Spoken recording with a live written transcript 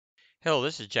Hello,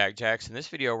 this is Jack Jackson. In this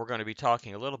video, we're going to be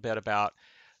talking a little bit about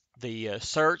the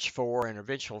search for and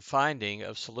eventual finding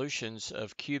of solutions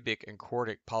of cubic and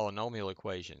quartic polynomial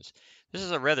equations. This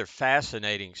is a rather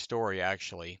fascinating story,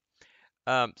 actually.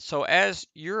 So as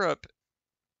Europe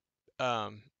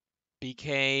um,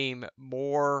 became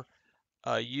more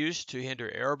used to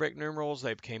Indo-Arabic numerals,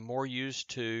 they became more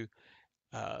used to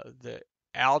the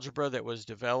algebra that was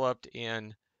developed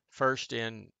first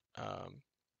in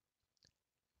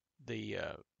the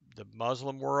uh, the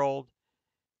Muslim world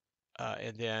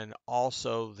and then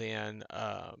also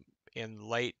in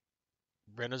late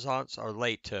Renaissance or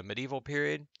late medieval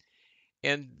period.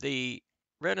 In the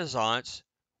Renaissance,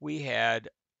 we had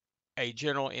a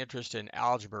general interest in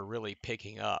algebra really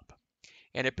picking up.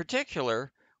 And in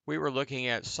particular, we were looking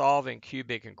at solving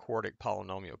cubic and quartic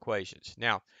polynomial equations.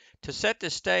 Now, to set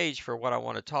the stage for what I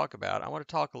want to talk about, I want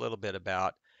to talk a little bit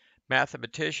about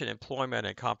mathematician employment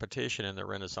and competition in the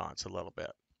Renaissance a little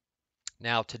bit.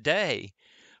 Now, today,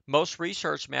 most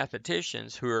research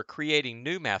mathematicians who are creating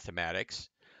new mathematics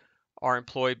are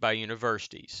employed by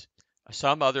universities.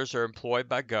 Some others are employed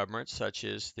by governments, such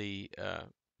as the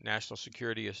National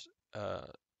Security uh,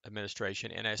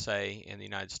 Administration, NSA, in the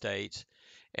United States,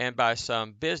 and by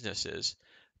some businesses.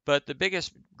 But the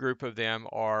biggest group of them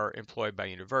are employed by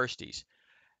universities.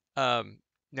 Um,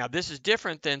 Now, this is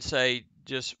different than, say,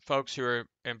 just folks who are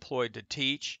employed to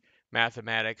teach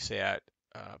mathematics at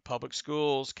public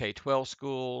schools, K-12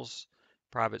 schools,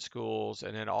 private schools,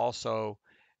 and then also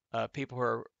people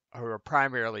who are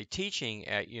primarily teaching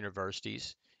at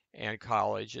universities and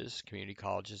colleges, community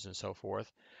colleges, and so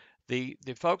forth. The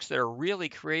folks that are really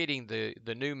creating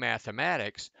the new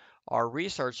mathematics are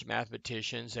research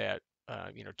mathematicians at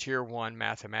tier one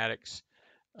mathematics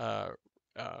uh,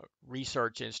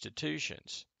 research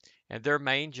institutions. And their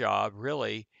main job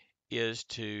really is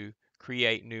to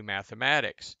create new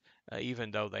mathematics,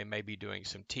 even though they may be doing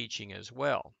some teaching as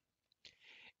well.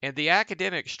 And the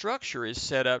academic structure is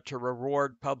set up to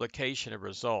reward publication of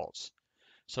results.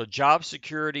 So job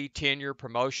security, tenure,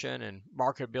 promotion, and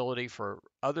marketability for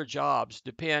other jobs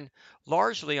depend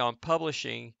largely on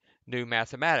publishing new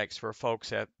mathematics for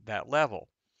folks at that level.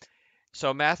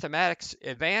 So mathematics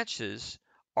advances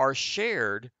are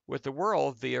shared with the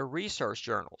world via research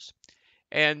journals.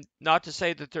 And not to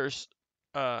say that there's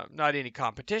not any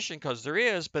competition, because there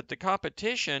is, but the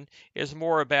competition is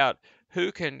more about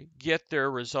who can get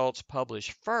their results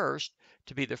published first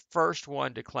to be the first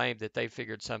one to claim that they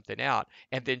figured something out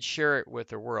and then share it with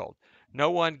the world.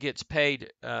 No one gets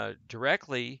paid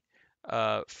directly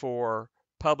for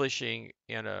publishing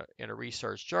in a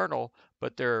research journal,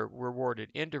 but they're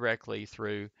rewarded indirectly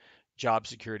through job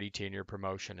security, tenure,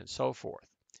 promotion, and so forth.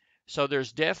 So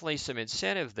there's definitely some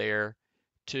incentive there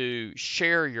to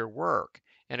share your work.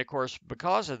 And of course,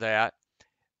 because of that,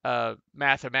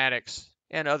 mathematics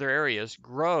and other areas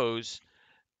grows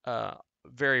uh,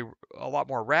 a lot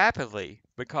more rapidly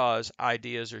because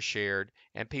ideas are shared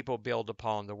and people build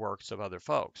upon the works of other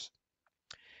folks.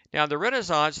 Now, in the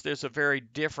Renaissance, there's a very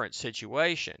different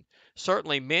situation.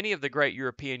 Certainly, many of the great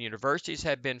European universities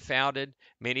had been founded.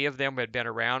 Many of them had been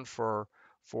around for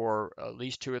at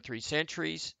least 2 or 3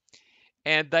 centuries,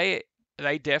 and they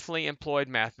definitely employed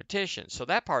mathematicians. So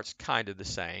that part's kind of the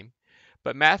same.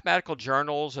 But mathematical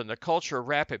journals and the culture of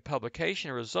rapid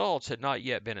publication of results had not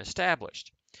yet been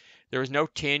established. There was no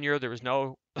tenure, there was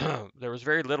no there was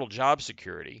very little job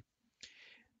security.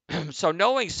 So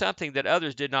knowing something that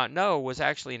others did not know was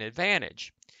actually an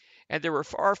advantage. And there were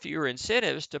far fewer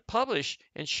incentives to publish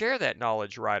and share that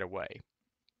knowledge right away.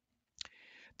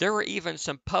 There were even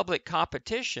some public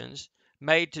competitions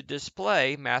made to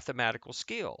display mathematical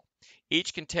skill.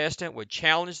 Each contestant would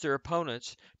challenge their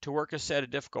opponents to work a set of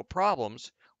difficult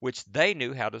problems which they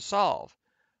knew how to solve.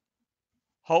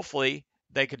 Hopefully,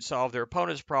 they could solve their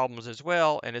opponent's problems as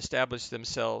well and establish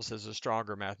themselves as a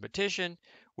stronger mathematician,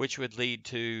 which would lead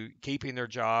to keeping their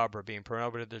job or being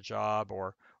promoted at their job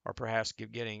or perhaps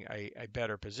getting a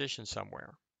better position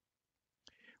somewhere.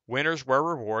 Winners were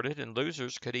rewarded and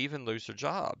losers could even lose their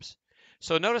jobs.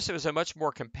 So notice it was a much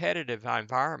more competitive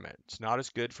environment. It's not as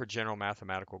good for general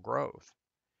mathematical growth.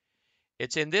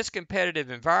 It's in this competitive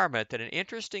environment that an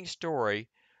interesting story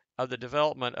of the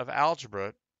development of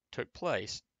algebra took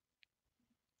place.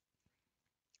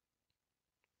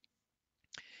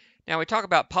 Now we talk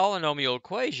about polynomial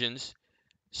equations.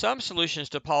 Some solutions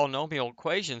to polynomial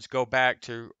equations go back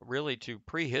to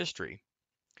prehistory.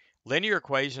 Linear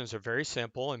equations are very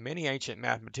simple, and many ancient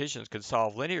mathematicians could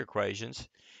solve linear equations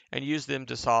and use them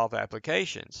to solve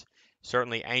applications.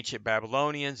 Certainly ancient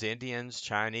Babylonians, Indians,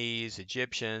 Chinese,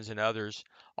 Egyptians, and others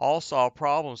all solved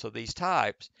problems of these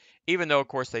types, even though, of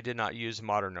course, they did not use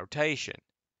modern notation.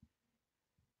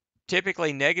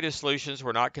 Typically, negative solutions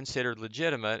were not considered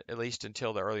legitimate, at least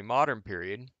until the early modern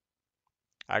period,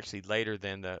 actually later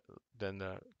than the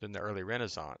early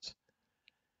Renaissance.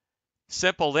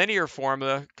 Simple linear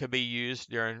formula could be used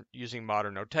during using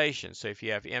modern notation. So if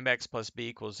you have mx plus b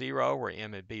equals 0, where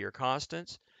m and b are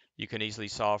constants, you can easily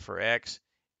solve for x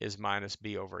is minus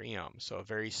b over m. So a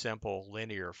very simple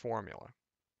linear formula.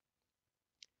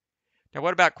 Now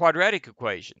what about quadratic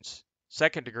equations?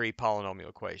 Second degree polynomial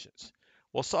equations.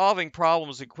 Well, solving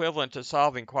problems equivalent to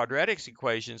solving quadratic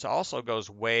equations also goes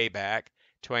way back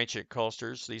to ancient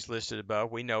cultures, these listed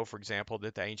above. We know, for example,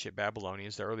 that the ancient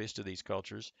Babylonians, the earliest of these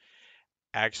cultures,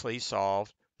 actually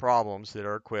solved problems that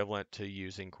are equivalent to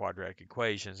using quadratic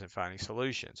equations and finding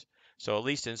solutions. So at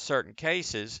least in certain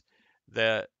cases,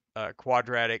 the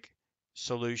quadratic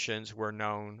solutions were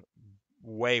known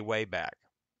way, way back.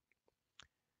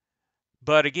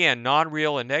 But again,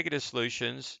 non-real and negative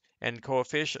solutions and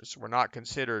coefficients were not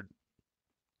considered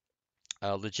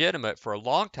legitimate for a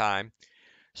long time.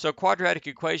 So quadratic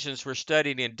equations were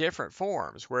studied in different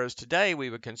forms, whereas today we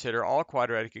would consider all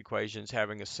quadratic equations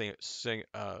having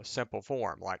a simple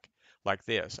form, like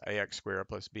this: ax squared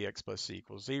plus bx plus c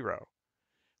equals 0.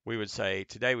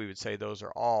 Today we would say those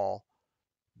are all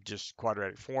just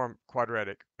quadratic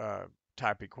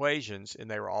type equations,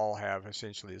 and they all have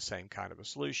essentially the same kind of a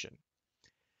solution.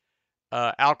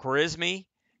 Al-Khwarizmi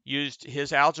used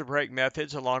his algebraic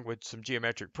methods along with some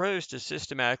geometric proofs to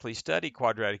systematically study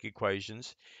quadratic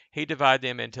equations. He divided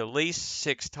them into at least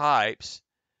 6 types.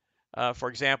 For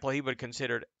example, he would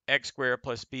consider x squared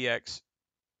plus bx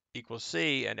equals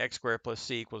c and x squared plus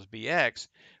c equals bx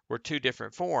were 2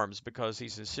 different forms because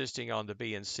he's insisting on the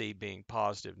b and c being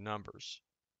positive numbers.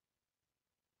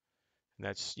 And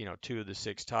that's, 2 of the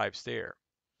 6 types there.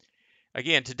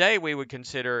 Again, today we would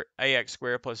consider ax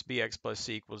squared plus bx plus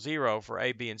c equals 0 for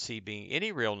a, b, and c being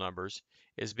any real numbers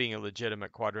as being a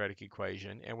legitimate quadratic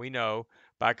equation. And we know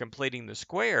by completing the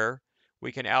square,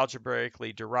 we can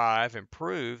algebraically derive and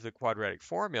prove the quadratic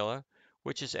formula,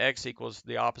 which is x equals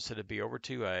the opposite of b over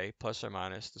 2a plus or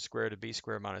minus the square root of b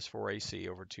squared minus 4ac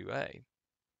over 2a.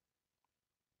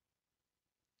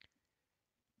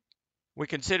 We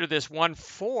consider this one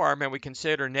form, and we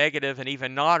consider negative and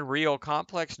even non-real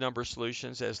complex number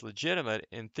solutions as legitimate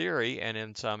in theory and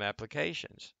in some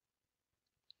applications.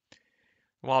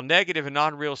 While negative and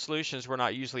non-real solutions were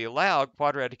not usually allowed,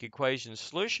 quadratic equation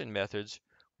solution methods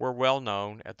were well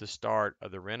known at the start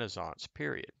of the Renaissance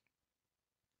period.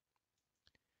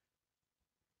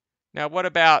 Now, what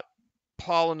about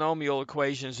polynomial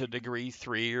equations of degree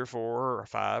 3 or 4 or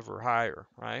 5 or higher,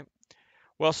 right?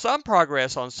 Well, some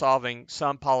progress on solving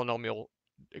some polynomial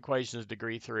equations of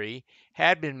degree 3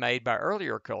 had been made by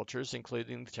earlier cultures,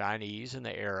 including the Chinese and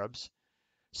the Arabs.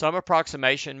 Some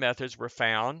approximation methods were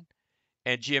found,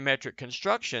 and geometric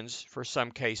constructions for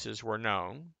some cases were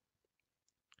known.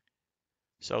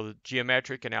 So the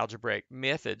geometric and algebraic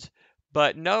methods,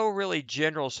 but no really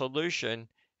general solution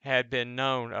had been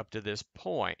known up to this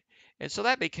point. And so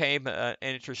that became an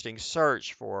interesting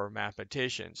search for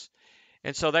mathematicians.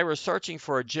 And so they were searching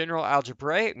for a general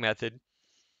algebraic method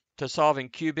to solving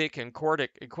cubic and quartic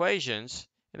equations,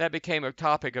 and that became a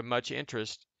topic of much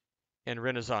interest in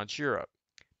Renaissance Europe.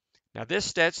 Now, this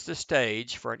sets the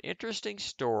stage for an interesting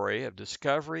story of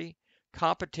discovery,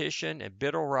 competition, and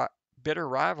bitter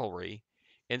rivalry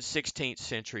in 16th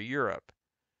century Europe.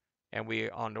 And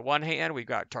on the one hand, we've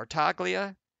got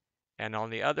Tartaglia, and on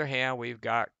the other hand, we've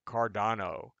got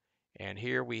Cardano. And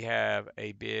here we have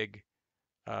a big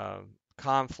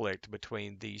conflict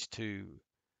between these two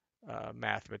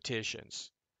mathematicians.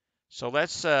 So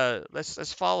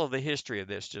let's follow the history of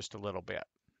this just a little bit.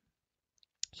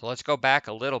 So let's go back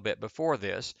a little bit before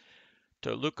this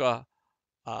to Luca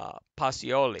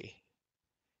Pacioli.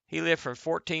 He lived from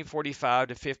 1445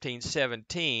 to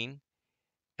 1517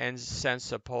 in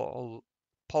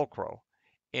Sant'Sepolcro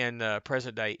in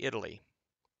present-day Italy.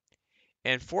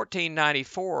 In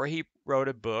 1494, he wrote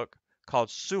a book called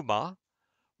Summa,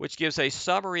 which gives a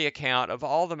summary account of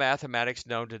all the mathematics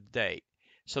known to date.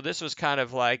 So this was kind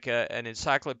of like an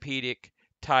encyclopedic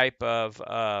type of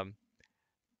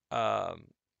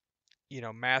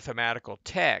mathematical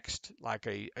text, like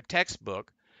a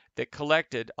textbook that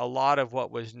collected a lot of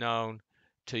what was known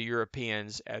to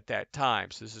Europeans at that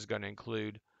time. So this is going to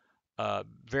include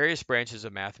various branches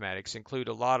of mathematics, include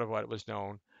a lot of what was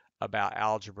known about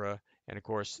algebra and, of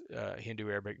course, Hindu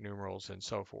Arabic numerals and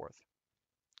so forth.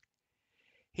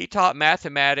 He taught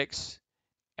mathematics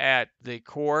at the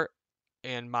court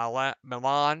in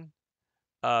Milan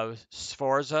of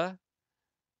Sforza,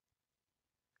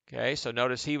 Okay, so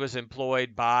notice he was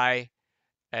employed by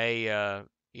a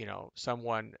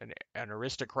someone, an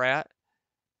aristocrat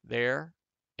there,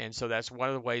 and so that's one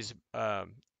of the ways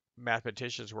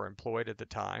mathematicians were employed at the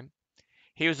time.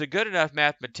 He was a good enough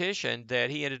mathematician that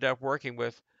he ended up working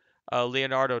with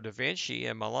Leonardo da Vinci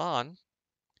in Milan.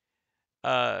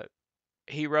 Uh,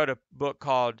 he wrote a book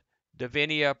called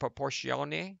Divina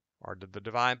Proportione, or the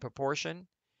Divine Proportion,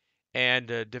 and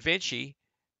Da Vinci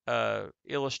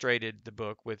illustrated the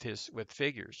book with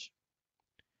figures.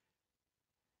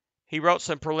 He wrote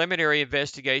some preliminary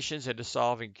investigations into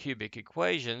solving cubic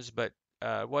equations, but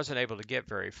wasn't able to get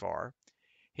very far.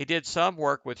 He did some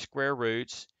work with square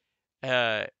roots.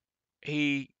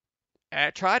 He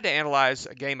tried to analyze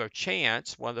a game of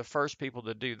chance, one of the first people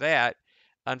to do that.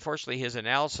 Unfortunately, his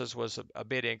analysis was a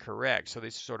bit incorrect, so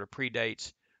this sort of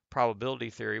predates probability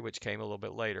theory, which came a little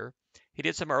bit later. He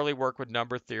did some early work with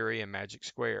number theory and magic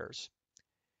squares.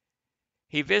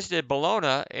 He visited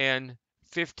Bologna in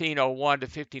 1501 to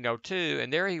 1502,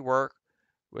 and there he worked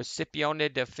with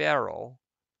Scipione da Ferro.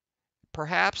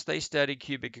 Perhaps they studied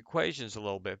cubic equations a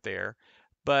little bit there,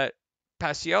 but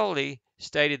Pacioli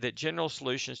stated that general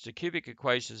solutions to cubic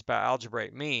equations by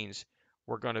algebraic means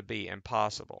were going to be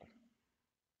impossible.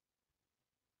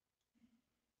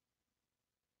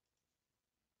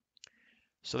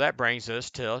 So that brings us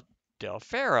to Del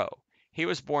Ferro. He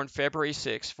was born February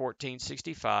 6,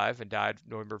 1465, and died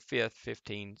November 5,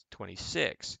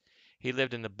 1526. He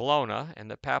lived in the Bologna and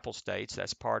the Papal States.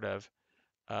 That's part of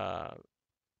uh,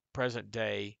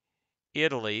 present-day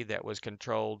Italy that was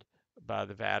controlled by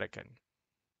the Vatican,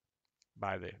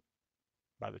 by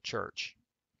the church.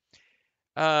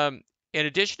 In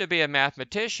addition to being a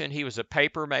mathematician, he was a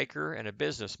paper maker and a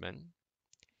businessman.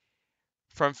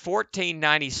 From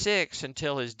 1496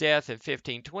 until his death in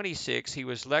 1526, he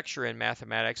was lecturer in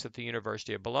mathematics at the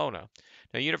University of Bologna. Now,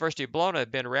 the University of Bologna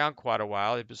had been around quite a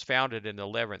while. It was founded in the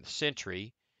 11th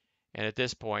century, and at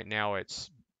this point now it's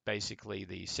basically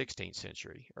the 16th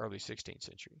century, early 16th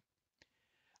century.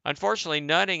 Unfortunately,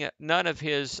 none of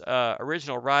his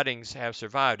original writings have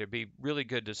survived. It'd be really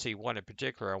good to see one in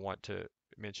particular I want to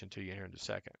mention to you here in a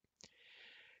second.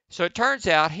 So it turns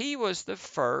out he was the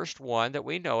first one that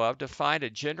we know of to find a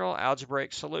general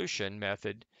algebraic solution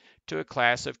method to a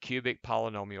class of cubic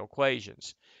polynomial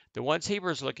equations. The ones he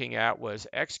was looking at was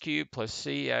x cubed plus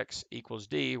cx equals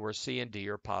d, where c and d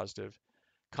are positive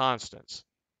constants.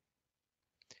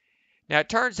 Now it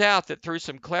turns out that through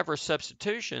some clever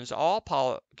substitutions, all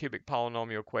cubic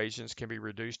polynomial equations can be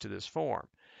reduced to this form.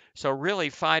 So really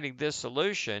finding this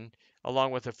solution,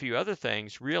 along with a few other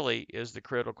things, really is the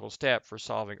critical step for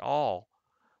solving all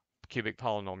cubic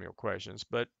polynomial equations,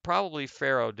 but probably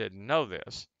Faro didn't know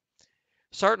this.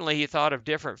 Certainly he thought of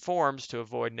different forms to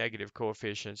avoid negative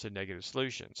coefficients and negative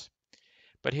solutions.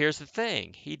 But here's the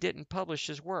thing, he didn't publish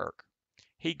his work.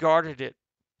 He guarded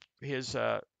his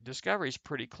discoveries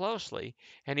pretty closely,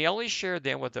 and he only shared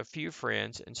them with a few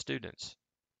friends and students.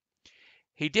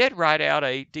 He did write out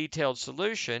a detailed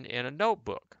solution in a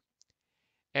notebook,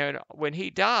 and when he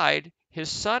died, his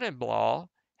son-in-law,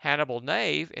 Hannibal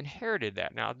Nave, inherited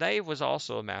that. Now, Nave was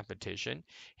also a mathematician.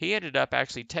 He ended up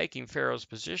actually taking Faro's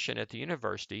position at the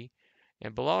university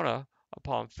in Bologna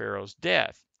upon Faro's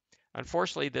death.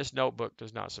 Unfortunately, this notebook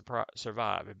does not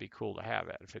survive. It'd be cool to have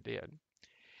it if it did.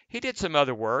 He did some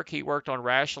other work. He worked on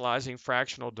rationalizing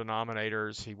fractional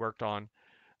denominators. He worked on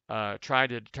trying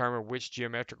to determine which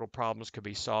geometrical problems could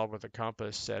be solved with a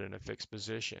compass set in a fixed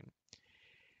position.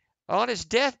 On his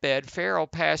deathbed, Faro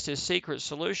passed his secret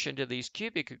solution to these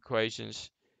cubic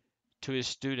equations to his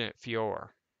student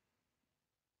Fior.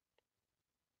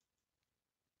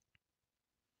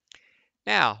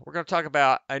 Now, we're going to talk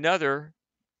about another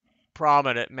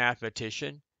prominent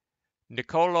mathematician,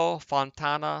 Niccolò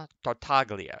Fontana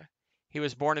Tartaglia. He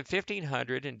was born in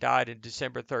 1500 and died on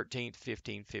December 13,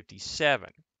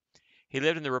 1557. He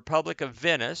lived in the Republic of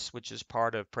Venice, which is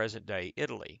part of present-day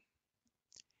Italy.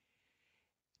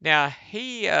 Now,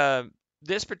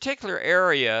 this particular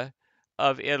area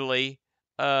of Italy,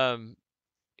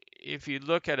 if you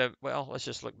look at let's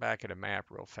just look back at a map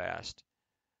real fast.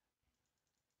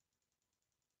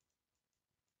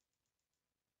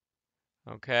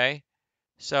 Okay,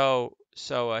 so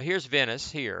here's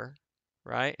Venice here,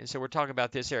 right? And so we're talking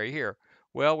about this area here.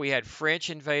 Well, we had French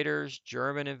invaders,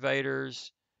 German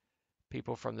invaders,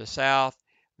 people from the south.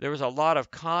 There was a lot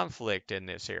of conflict in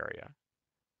this area,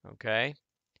 okay?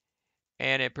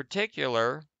 And in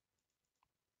particular,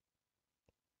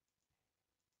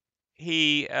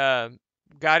 he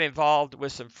got involved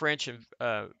with some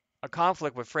a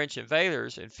conflict with French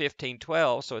invaders in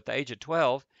 1512, so at the age of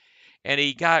 12, and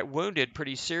he got wounded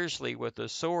pretty seriously with a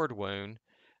sword wound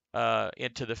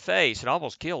into the face and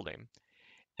almost killed him.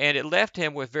 And it left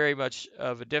him with very much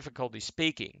of a difficulty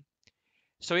speaking.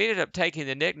 So he ended up taking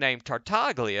the nickname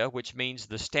Tartaglia, which means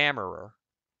the stammerer.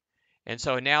 And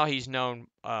so now he's known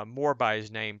more by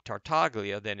his name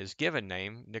Tartaglia than his given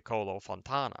name, Niccolo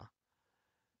Fontana.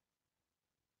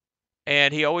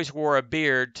 And he always wore a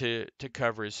beard to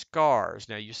cover his scars.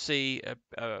 Now you see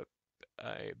a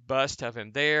bust of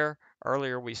him there.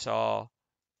 Earlier we saw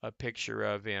a picture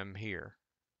of him here.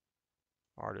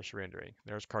 Artist rendering.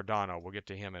 There's Cardano. We'll get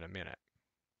to him in a minute.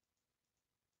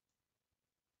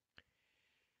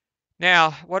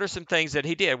 Now, what are some things that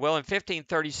he did? Well, in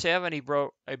 1537, he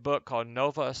wrote a book called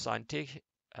Nova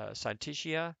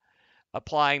Scientifica,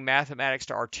 applying mathematics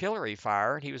to artillery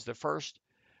fire. He was the first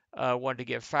one to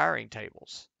give firing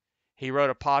tables. He wrote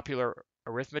a popular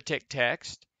arithmetic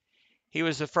text. He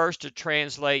was the first to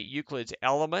translate Euclid's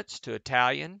Elements to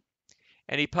Italian,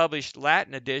 and he published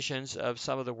Latin editions of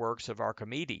some of the works of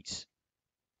Archimedes.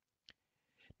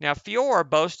 Now, Fior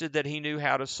boasted that he knew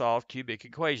how to solve cubic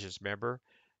equations. Remember,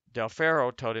 Del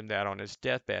Ferro told him that on his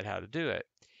deathbed how to do it.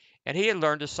 And he had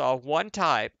learned to solve one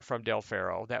type from Del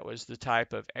Ferro. That was the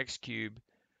type of x cubed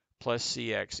plus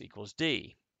cx equals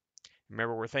d.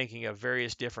 Remember, we're thinking of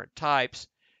various different types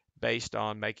based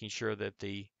on making sure that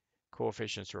the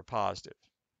coefficients are positive.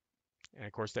 And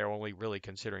of course, they're only really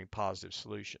considering positive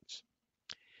solutions.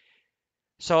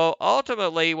 So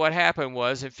ultimately, what happened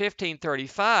was in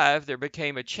 1535, there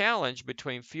became a challenge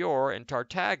between Fior and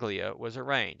Tartaglia was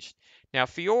arranged. Now,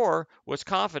 Fior was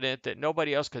confident that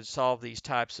nobody else could solve these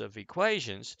types of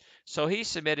equations, so he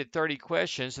submitted 30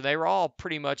 questions, and they were all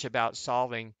pretty much about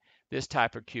solving this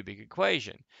type of cubic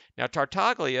equation. Now,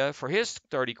 Tartaglia, for his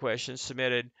 30 questions,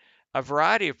 submitted a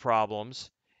variety of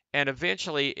problems, and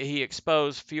eventually he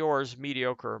exposed Fior's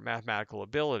mediocre mathematical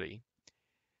ability.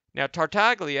 Now,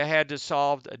 Tartaglia had to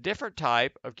solve a different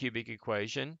type of cubic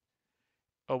equation,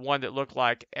 one that looked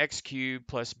like x cubed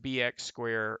plus bx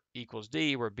squared equals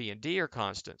d, where b and d are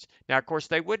constants. Now, of course,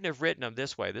 they wouldn't have written them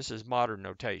this way. This is modern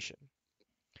notation.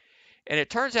 And it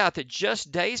turns out that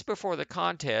just days before the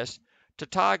contest,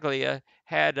 Tartaglia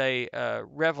had a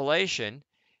revelation,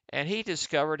 and he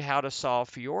discovered how to solve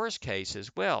Fior's case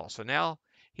as well. So now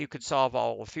he could solve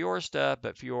all of Fior's stuff,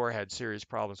 but Fior had serious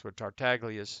problems with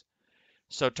Tartaglia's.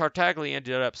 So Tartaglia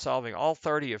ended up solving all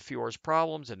 30 of Fior's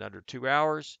problems in under 2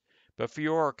 hours, but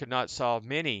Fior could not solve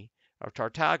many of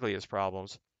Tartaglia's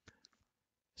problems,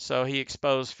 so he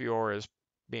exposed Fior as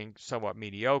being somewhat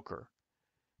mediocre.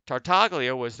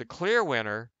 Tartaglia was the clear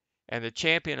winner and the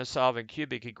champion of solving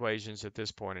cubic equations at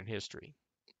this point in history.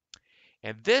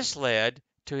 And this led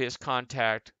to his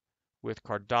contact with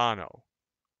Cardano.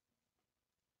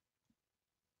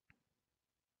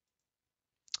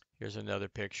 Here's another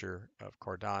picture of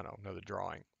Cardano, another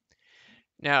drawing.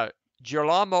 Now,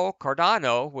 Girolamo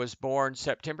Cardano was born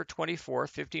September 24,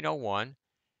 1501,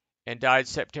 and died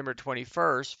September 21,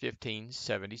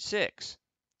 1576.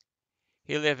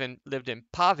 He lived in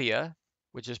Pavia,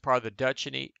 which is part of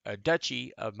the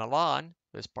Duchy of Milan,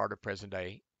 that's part of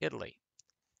present-day Italy.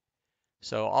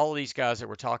 So all of these guys that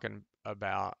we're talking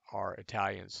about are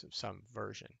Italians of some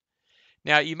version.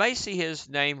 Now, you may see his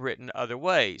name written other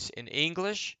ways. In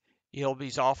English,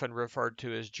 he's often referred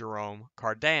to as Jerome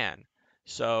Cardan.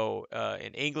 So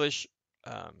in English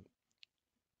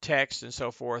text and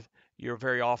so forth, you'll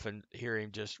very often hear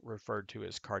him just referred to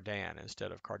as Cardan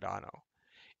instead of Cardano.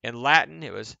 In Latin,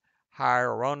 it was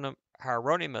Hieronymus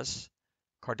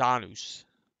Cardanus.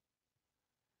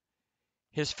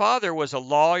 His father was a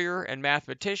lawyer and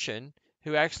mathematician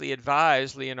who actually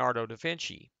advised Leonardo da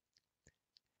Vinci.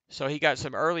 So he got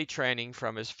some early training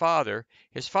from his father.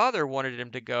 His father wanted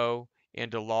him to go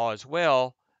into law as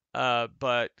well,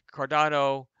 but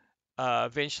Cardano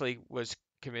eventually was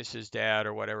convinced his dad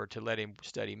or whatever to let him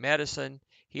study medicine.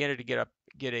 He ended up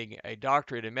getting a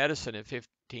doctorate in medicine in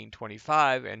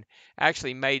 1525 and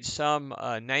actually made some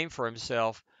name for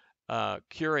himself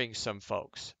curing some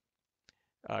folks,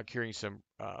 curing some,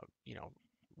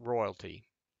 royalty.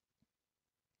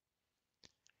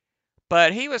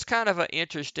 But he was kind of an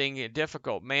interesting and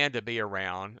difficult man to be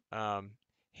around.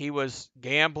 He was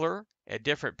gambler at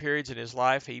different periods in his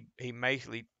life. He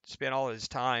basically spent all his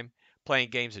time playing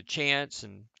games of chance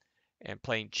and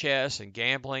playing chess and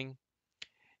gambling.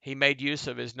 He made use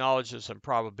of his knowledge of some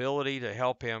probability to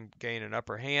help him gain an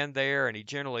upper hand there, and he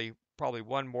generally probably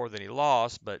won more than he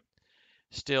lost, but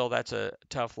still, that's a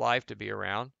tough life to be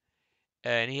around.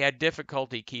 And he had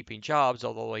difficulty keeping jobs,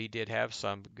 although he did have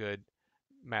some good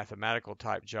mathematical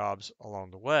type jobs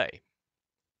along the way.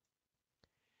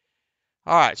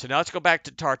 All right, so now let's go back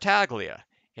to Tartaglia.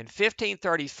 In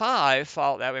 1535,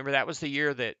 remember that was the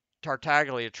year that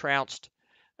Tartaglia trounced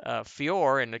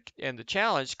Fior in the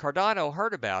challenge, Cardano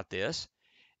heard about this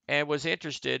and was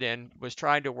interested and was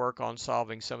trying to work on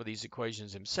solving some of these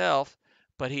equations himself,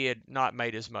 but he had not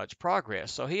made as much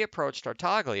progress. So he approached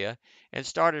Tartaglia and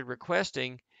started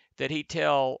requesting that he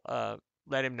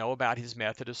let him know about his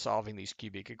method of solving these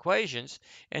cubic equations.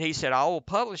 And he said, I will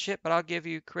publish it, but I'll give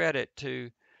you credit to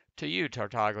you,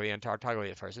 Tartaglia. And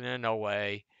Tartaglia at first, and no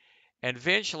way. And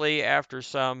eventually, after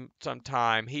some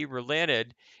time, he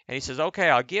relented and he says, okay,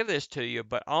 I'll give this to you,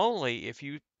 but only if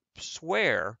you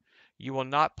swear you will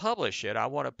not publish it. I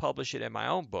want to publish it in my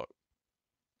own book.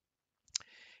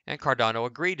 And Cardano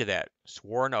agreed to that,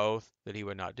 swore an oath that he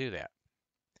would not do that.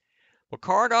 Well,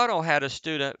 Cardano had a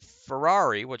student,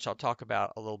 Ferrari, which I'll talk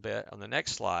about a little bit on the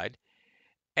next slide,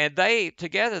 and they,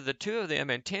 together, the two of them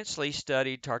intensely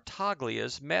studied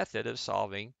Tartaglia's method of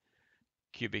solving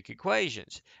cubic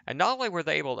equations. And not only were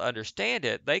they able to understand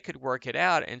it, they could work it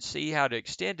out and see how to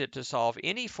extend it to solve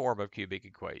any form of cubic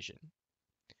equation.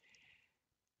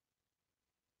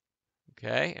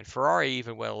 Okay, and Ferrari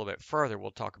even went a little bit further,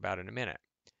 we'll talk about in a minute.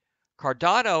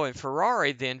 Cardano and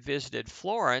Ferrari then visited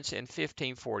Florence in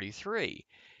 1543.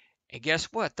 And guess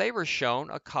what? They were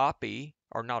shown a copy,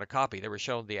 or not a copy, they were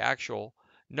shown the actual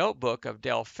notebook of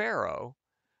Del Ferro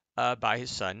by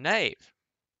his son Nave.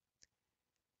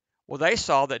 Well, they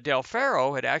saw that Del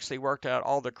Ferro had actually worked out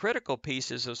all the critical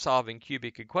pieces of solving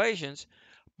cubic equations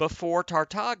before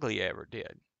Tartaglia ever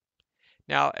did.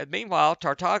 Now, meanwhile,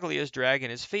 Tartaglia is dragging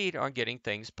his feet on getting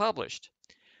things published.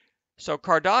 So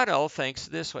Cardano thinks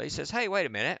this way. He says, hey, wait a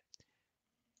minute.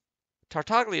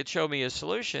 Tartaglia showed me his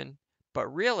solution,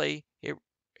 but really,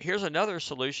 here's another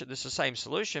solution. This is the same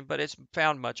solution, but it's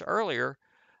found much earlier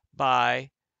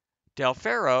by Del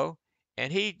Ferro,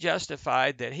 and he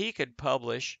justified that he could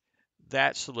publish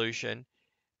that solution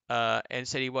and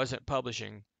said he wasn't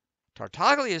publishing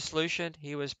Tartaglia's solution,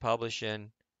 he was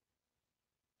publishing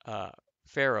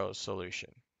Ferro's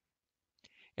solution.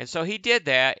 And so he did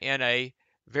that in a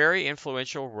very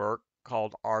influential work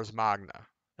called Ars Magna.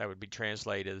 That would be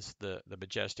translated as the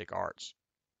majestic arts.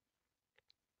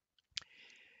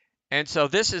 And so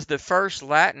this is the first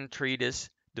Latin treatise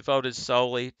devoted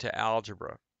solely to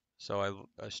algebra. So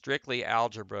a strictly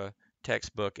algebra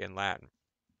textbook in Latin.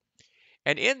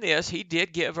 And in this, he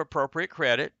did give appropriate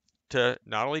credit to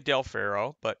not only Del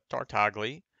Ferro, but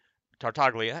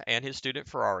Tartaglia and his student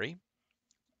Ferrari.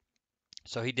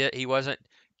 So he wasn't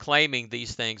claiming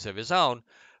these things of his own,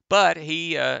 but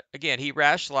he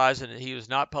rationalized that he was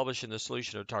not publishing the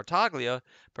solution of Tartaglia,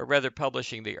 but rather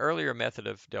publishing the earlier method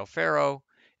of Del Ferro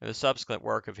and the subsequent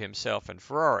work of himself and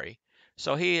Ferrari.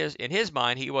 So in his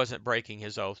mind, he wasn't breaking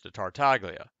his oath to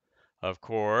Tartaglia. Of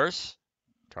course,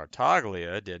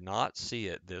 Tartaglia did not see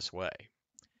it this way.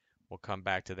 We'll come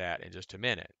back to that in just a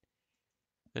minute.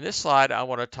 In this slide, I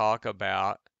want to talk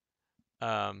about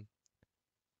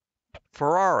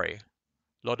Ferrari,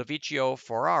 Lodovico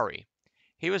Ferrari.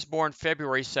 He was born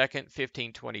February 2nd,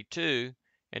 1522,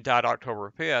 and died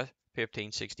October 5th,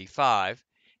 1565.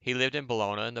 He lived in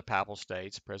Bologna in the Papal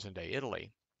States, present-day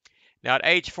Italy. Now, at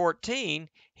age 14,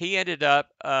 he ended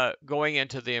up going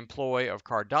into the employ of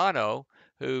Cardano,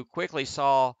 who quickly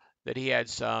saw that he had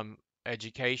some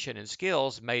education and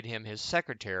skills, made him his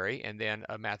secretary, and then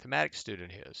a mathematics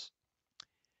student his.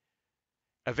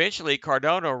 Eventually,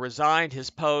 Cardano resigned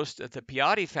his post at the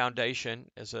Piatti Foundation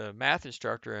as a math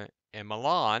instructor in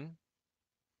Milan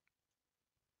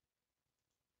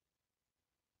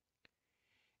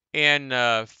in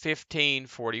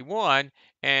 1541,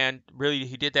 and really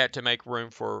he did that to make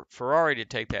room for Ferrari to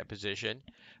take that position.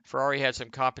 Ferrari had some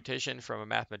competition from a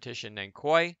mathematician named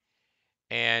Coy,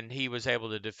 and he was able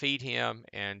to defeat him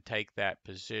and take that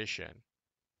position.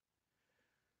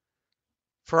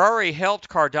 Ferrari helped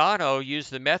Cardano use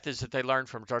the methods that they learned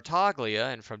from Tartaglia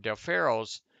and from Del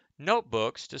Ferro's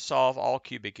notebooks to solve all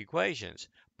cubic equations.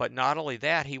 But not only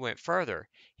that, he went further.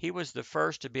 He was the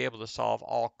first to be able to solve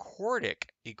all quartic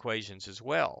equations as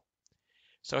well.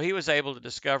 So he was able to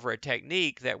discover a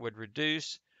technique that would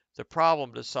reduce the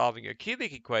problem to solving a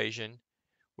cubic equation,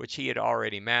 which he had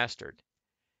already mastered.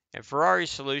 And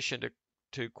Ferrari's solution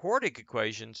to quartic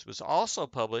equations was also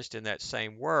published in that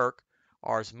same work,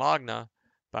 Ars Magna,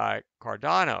 by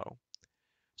Cardano.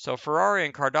 So Ferrari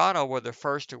and Cardano were the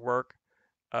first to work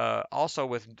also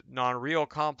with non-real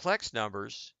complex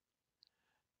numbers,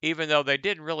 even though they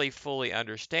didn't really fully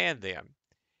understand them.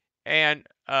 And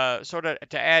sort of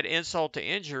to add insult to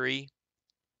injury,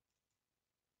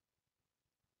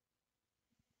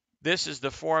 this is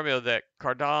the formula that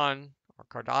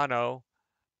Cardano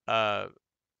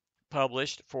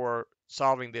published for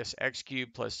solving this x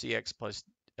cubed plus cx plus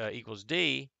equals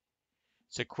d.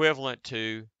 It's equivalent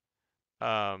to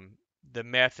the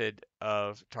method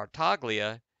of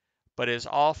Tartaglia, but is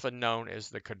often known as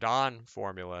the Cardan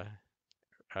formula,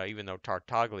 even though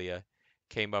Tartaglia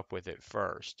came up with it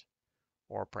first,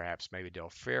 or perhaps maybe Del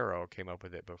Ferro came up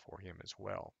with it before him as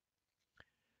well.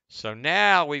 So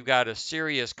now we've got a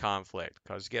serious conflict,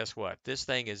 because guess what? This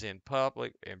thing is in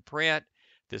public, in print.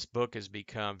 This book has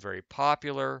become very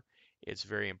popular. It's a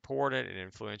very important and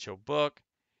influential book,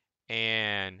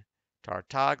 and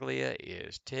Tartaglia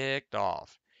is ticked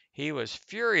off. He was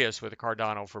furious with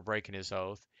Cardano for breaking his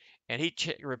oath, and he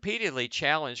repeatedly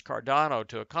challenged Cardano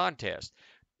to a contest.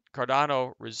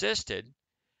 Cardano resisted.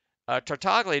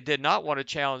 Tartaglia did not want to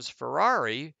challenge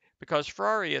Ferrari because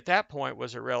Ferrari at that point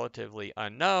was a relatively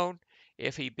unknown.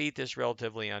 If he beat this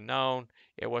relatively unknown,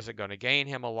 it wasn't going to gain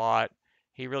him a lot.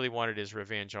 He really wanted his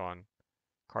revenge on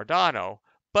Cardano,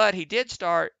 but he did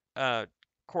start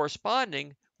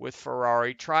corresponding with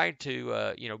Ferrari, trying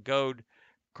to goad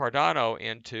Cardano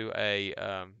into a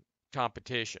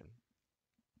competition.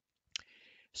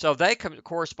 So they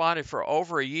corresponded for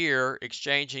over a year,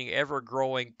 exchanging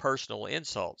ever-growing personal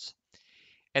insults.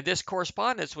 And this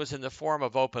correspondence was in the form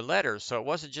of open letters, so it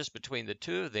wasn't just between the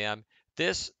two of them.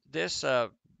 This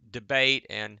debate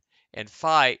and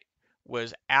fight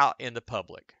was out in the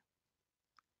public.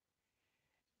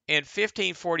 In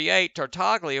 1548,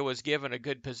 Tartaglia was given a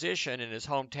good position in his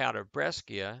hometown of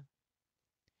Brescia,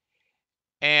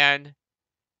 and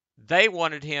they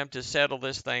wanted him to settle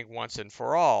this thing once and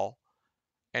for all.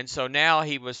 And so now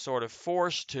he was sort of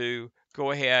forced to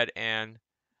go ahead and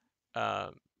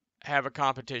have a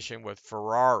competition with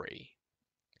Ferrari.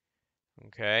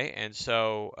 Okay, and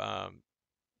so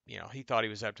he thought he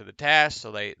was up to the task,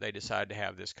 so they decided to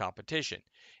have this competition.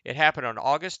 It happened on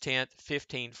August 10th,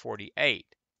 1548.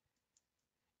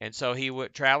 And so he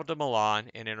traveled to Milan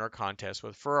and entered a contest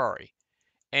with Ferrari.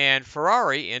 And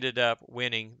Ferrari ended up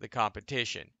winning the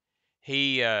competition.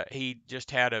 He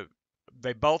just had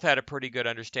they both had a pretty good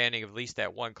understanding of at least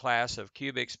that one class of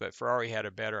cubics, but Ferrari had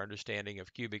a better understanding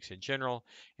of cubics in general,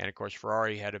 and of course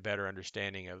Ferrari had a better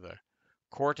understanding of the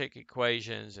quartic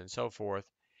equations and so forth.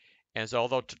 And so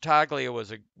although Tartaglia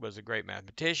was a great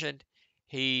mathematician,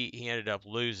 he ended up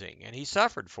losing, and he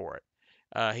suffered for it.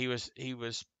 He was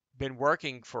been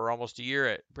working for almost a year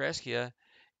at Brescia,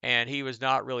 and he was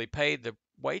not really paid the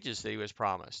wages that he was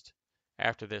promised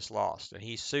after this loss, and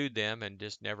he sued them and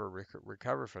just never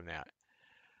recovered from that.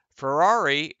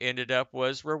 Ferrari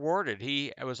was rewarded.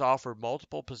 He was offered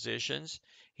multiple positions.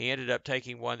 He ended up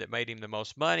taking one that made him the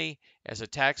most money as a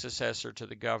tax assessor to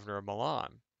the governor of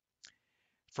Milan.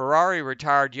 Ferrari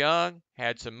retired young,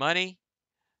 had some money,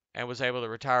 and was able to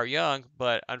retire young,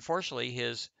 but unfortunately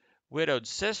his widowed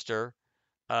sister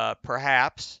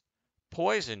perhaps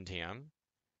poisoned him,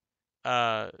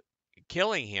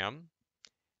 killing him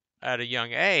at a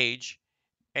young age,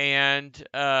 and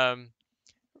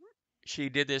she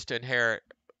did this to inherit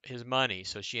his money.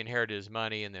 So she inherited his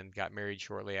money and then got married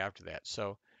shortly after that.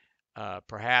 So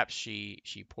perhaps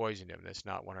she poisoned him. That's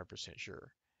not 100%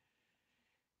 sure.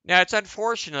 Now, it's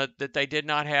unfortunate that they did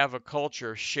not have a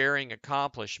culture of sharing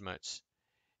accomplishments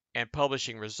and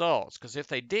publishing results, because if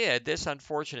they did, this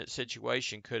unfortunate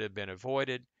situation could have been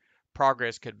avoided.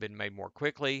 Progress could have been made more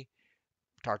quickly.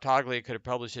 Tartaglia could have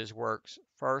published his works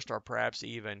first, or perhaps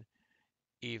even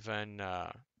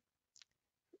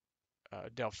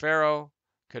Del Ferro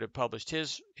could have published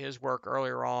his work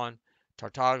earlier on.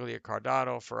 Tartaglia,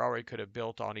 Cardano, Ferrari could have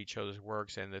built on each other's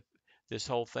works, and that this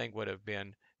whole thing would have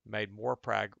been made more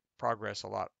progress a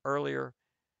lot earlier,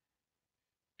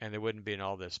 and there wouldn't be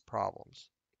all this problems.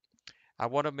 I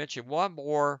want to mention one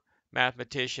more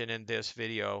mathematician in this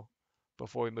video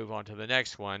before we move on to the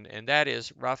next one, and that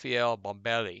is Raphael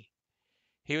Bombelli.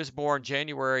 He was born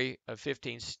January of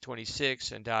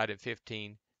 1526 and died in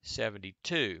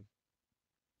 1572.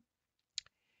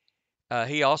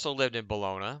 He also lived in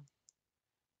Bologna,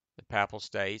 the Papal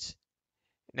States.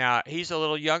 Now, he's a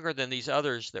little younger than these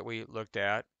others that we looked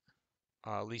at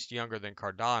least younger than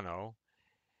Cardano.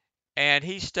 And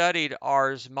he studied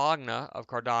Ars Magna of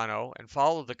Cardano and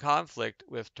followed the conflict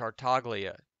with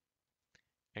Tartaglia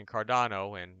and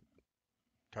Cardano and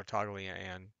Tartaglia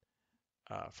and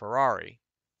Ferrari.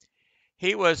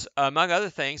 He was, among other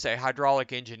things, a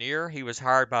hydraulic engineer. He was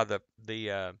hired by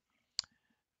the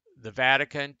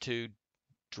Vatican to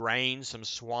drain some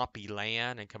swampy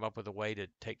land and come up with a way to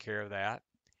take care of that.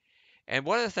 And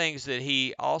one of the things that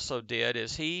he also did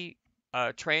is he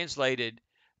translated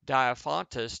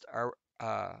Diophantus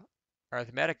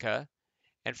Arithmetica,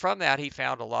 and from that he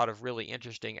found a lot of really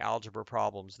interesting algebra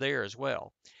problems there as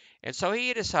well. And so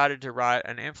he decided to write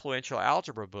an influential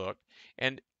algebra book,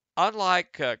 and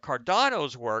unlike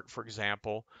Cardano's work, for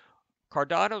example,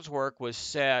 Cardano's work was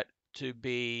set to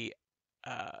be,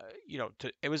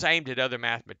 it was aimed at other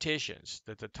mathematicians,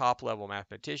 that the top level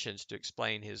mathematicians, to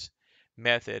explain his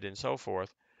method and so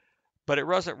forth, but it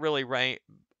wasn't really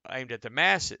aimed at the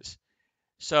masses.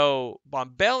 So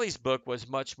Bombelli's book was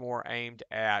much more aimed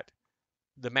at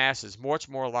the masses, much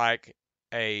more like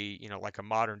like a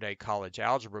modern day college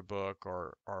algebra book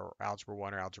or algebra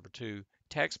 1 or algebra 2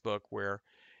 textbook, where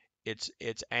it's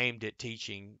aimed at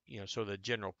teaching, sort of the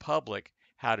general public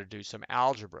how to do some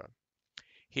algebra.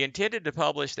 He intended to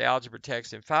publish the algebra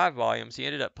text in 5 volumes. He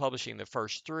ended up publishing the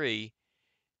first 3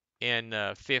 in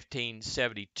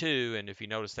 1572, and if you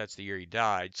notice, that's the year he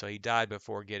died. So he died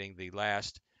before getting the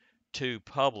last 2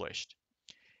 published.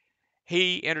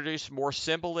 He introduced more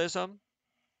symbolism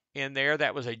in there.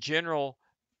 That was a general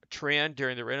trend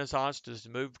during the Renaissance, to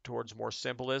move towards more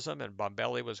symbolism, and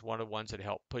Bombelli was one of the ones that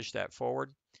helped push that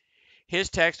forward. His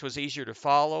text was easier to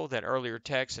follow than earlier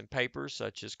texts and papers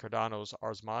such as Cardano's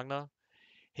Ars Magna.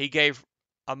 He gave,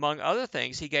 among other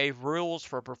things, he gave rules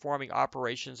for performing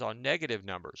operations on negative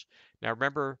numbers. Now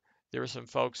remember, there were some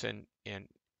folks in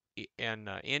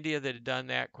India that had done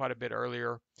that quite a bit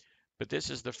earlier, but this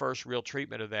is the first real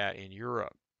treatment of that in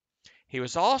Europe. He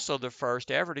was also the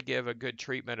first ever to give a good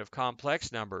treatment of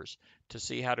complex numbers, to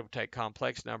see how to take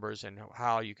complex numbers and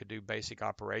how you could do basic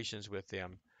operations with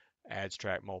them, add,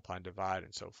 subtract, multiply, and divide,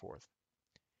 and so forth.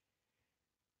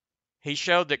 He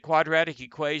showed that quadratic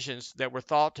equations that were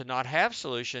thought to not have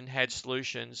solution had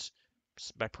solutions,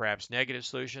 perhaps negative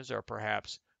solutions or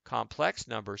perhaps complex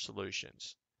number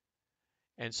solutions.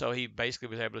 And so he basically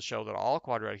was able to show that all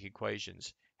quadratic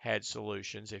equations had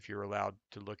solutions if you're allowed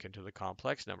to look into the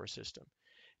complex number system.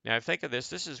 Now, think of this,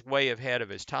 this is way ahead of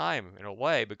his time in a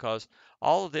way, because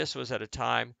all of this was at a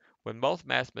time when most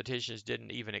mathematicians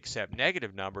didn't even accept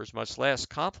negative numbers, much less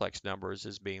complex numbers,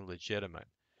 as being legitimate.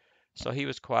 So he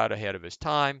was quite ahead of his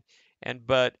time.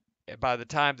 But by the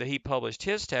time that he published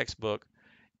his textbook,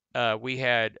 we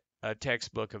had a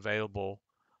textbook available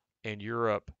in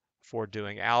Europe for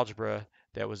doing algebra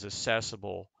that was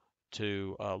accessible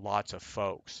to lots of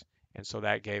folks. And so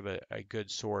that gave a good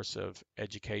source of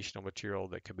educational material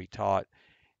that could be taught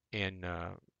in,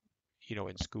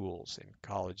 in schools and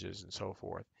colleges and so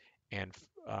forth. And,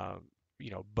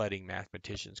 budding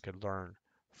mathematicians could learn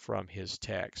from his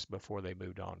text before they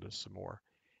moved on to some more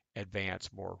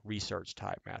advanced, more research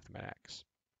type mathematics.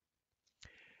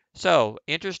 So,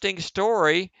 interesting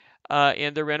story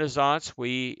in the Renaissance.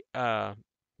 We,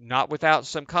 not without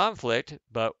some conflict,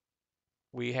 but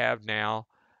we have now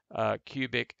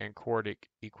cubic and quartic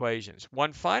equations.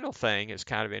 One final thing is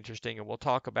kind of interesting, and we'll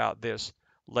talk about this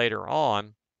later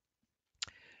on.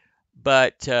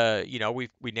 But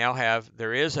we now have,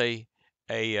 there is a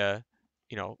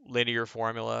linear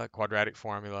formula, quadratic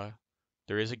formula.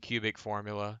 There is a cubic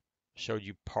formula. Showed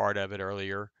you part of it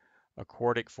earlier. A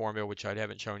quartic formula, which I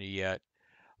haven't shown you yet.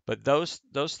 But those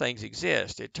things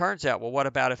exist. It turns out, well, what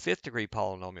about a 5th degree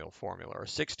polynomial formula, or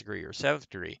 6th degree or 7th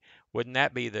degree? Wouldn't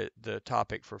that be the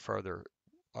topic for further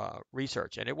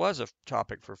research? And it was a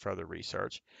topic for further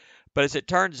research. But as it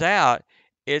turns out,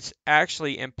 it's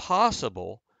actually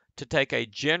impossible to take a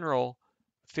general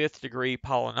 5th degree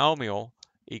polynomial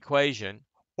equation,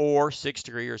 or 6th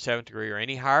degree or 7th degree or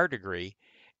any higher degree,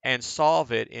 and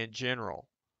solve it in general.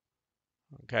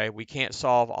 Okay, we can't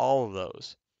solve all of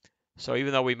those. So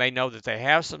even though we may know that they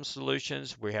have some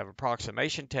solutions, we have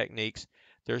approximation techniques,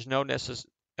 there's no necessary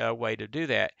way to do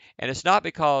that. And it's not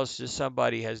because just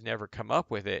somebody has never come up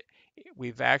with it.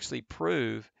 We've actually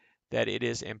proved that it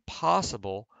is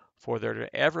impossible for there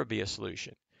to ever be a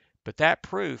solution. But that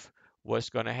proof was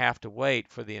going to have to wait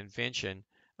for the invention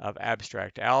of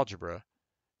abstract algebra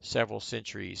several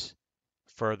centuries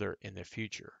further in the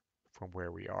future from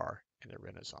where we are in the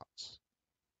Renaissance.